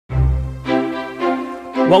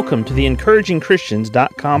Welcome to the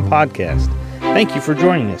encouragingchristians.com podcast. Thank you for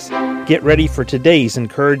joining us. Get ready for today's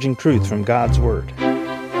encouraging truth from God's Word.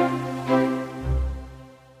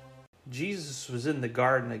 Jesus was in the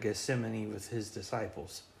Garden of Gethsemane with his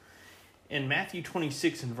disciples. In Matthew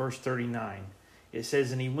 26 and verse 39, it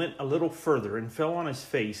says, "And he went a little further and fell on his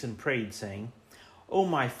face and prayed, saying, O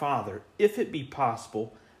my Father, if it be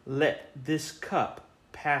possible, let this cup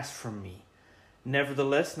pass from me.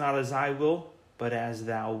 Nevertheless, not as I will, but as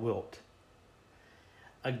thou wilt."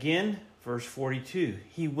 Again, verse 42,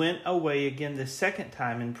 he went away again the second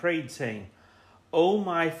time and prayed, saying, O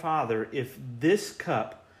my Father, if this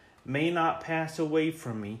cup may not pass away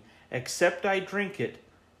from me, except I drink it,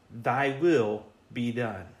 thy will be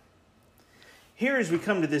done. Here, as we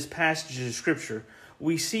come to this passage of Scripture,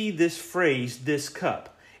 we see this phrase, this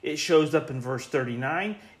cup. It shows up in verse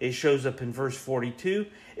 39. It shows up in verse 42.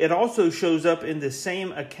 It also shows up in the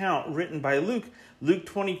same account written by Luke, Luke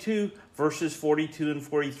 22, verses 42 and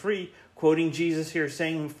 43, quoting Jesus here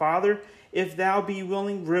saying, Father, if thou be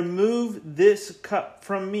willing, remove this cup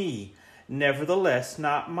from me. Nevertheless,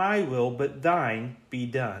 not my will, but thine be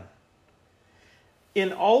done.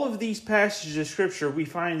 In all of these passages of Scripture, we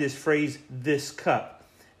find this phrase, this cup,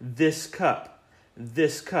 this cup,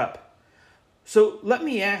 this cup. So let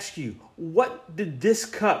me ask you, what did this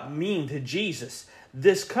cup mean to Jesus?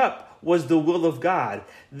 This cup was the will of God.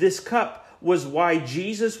 This cup was why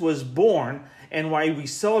Jesus was born and why we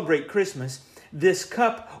celebrate Christmas. This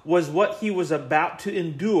cup was what he was about to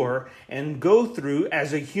endure and go through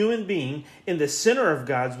as a human being in the center of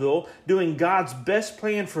God's will, doing God's best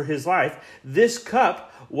plan for his life. This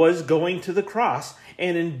cup was going to the cross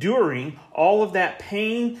and enduring all of that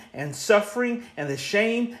pain and suffering and the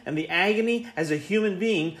shame and the agony as a human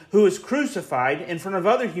being who was crucified in front of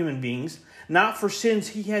other human beings, not for sins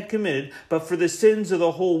he had committed, but for the sins of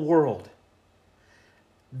the whole world.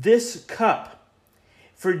 This cup,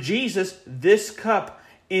 for Jesus, this cup,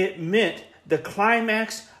 it meant the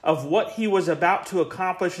climax of what he was about to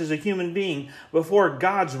accomplish as a human being before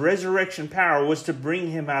God's resurrection power was to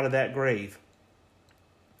bring him out of that grave.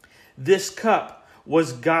 This cup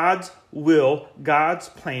was God's will, God's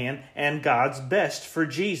plan, and God's best for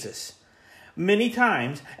Jesus. Many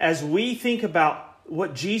times, as we think about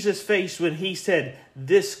what Jesus faced when he said,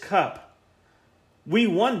 this cup, we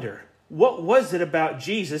wonder, what was it about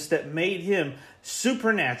Jesus that made him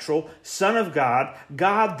supernatural, Son of God,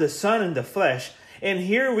 God the Son in the flesh? And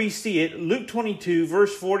here we see it, Luke 22,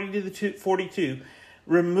 verse 40 to 42,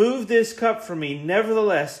 remove this cup from me,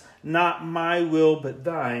 nevertheless, not my will, but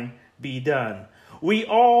thine be done. We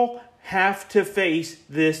all have to face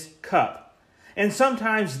this cup. And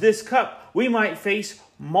sometimes this cup we might face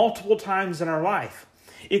multiple times in our life.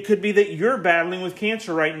 It could be that you're battling with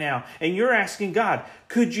cancer right now and you're asking God,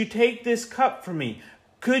 could you take this cup from me?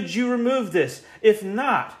 Could you remove this? If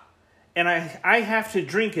not, and I have to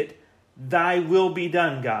drink it, thy will be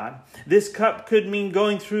done, God. This cup could mean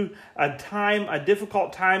going through a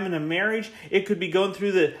difficult time in a marriage. It could be going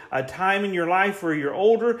through a time in your life where you're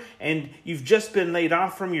older and you've just been laid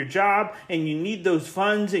off from your job and you need those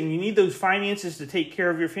funds and you need those finances to take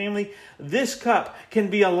care of your family. This cup can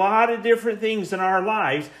be a lot of different things in our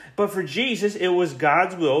lives, but for Jesus, it was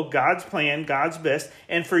God's will, God's plan, God's best.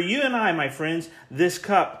 And for you and I, my friends, this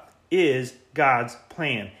cup is God's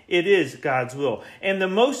plan. It is God's will. And the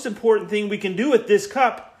most important thing we can do with this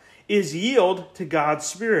cup is yield to God's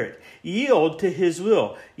Spirit. Yield to his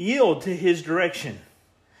will. Yield to his direction.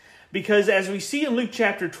 Because as we see in Luke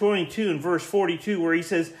chapter 22 and verse 42 where he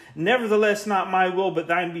says, nevertheless not my will but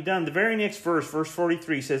thine be done. The very next verse, verse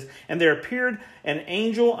 43 says, and there appeared an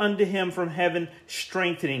angel unto him from heaven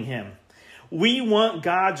strengthening him. We want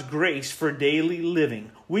God's grace for daily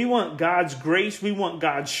living. We want God's grace. We want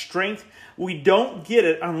God's strength. We don't get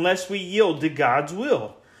it unless we yield to God's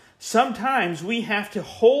will. Sometimes we have to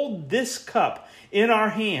hold this cup in our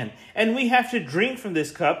hand and we have to drink from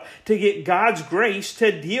this cup to get God's grace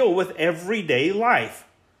to deal with everyday life.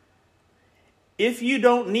 If you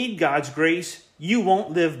don't need God's grace, you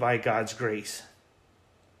won't live by God's grace.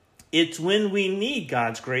 It's when we need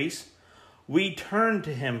God's grace we turn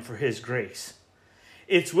to him for his grace.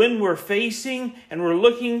 It's when we're facing and we're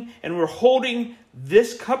looking and we're holding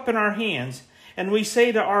this cup in our hands and we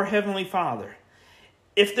say to our Heavenly Father,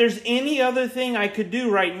 if there's any other thing I could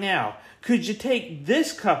do right now, could you take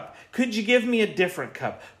this cup? Could you give me a different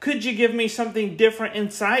cup? Could you give me something different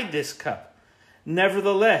inside this cup?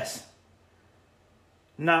 Nevertheless,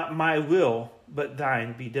 not my will, but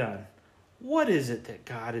thine be done. What is it that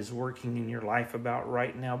God is working in your life about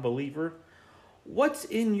right now, believer? What's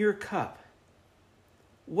in your cup?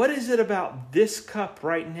 What is it about this cup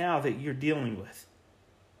right now that you're dealing with?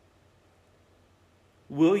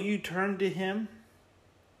 Will you turn to Him?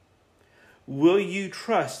 Will you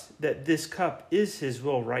trust that this cup is His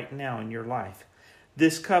will right now in your life?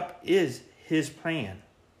 This cup is His plan.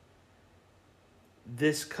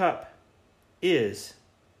 This cup is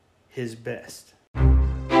His best.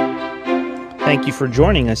 Thank you for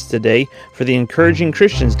joining us today for the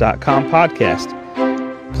EncouragingChristians.com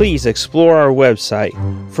podcast. Please explore our website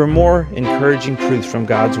for more encouraging truths from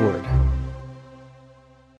God's Word.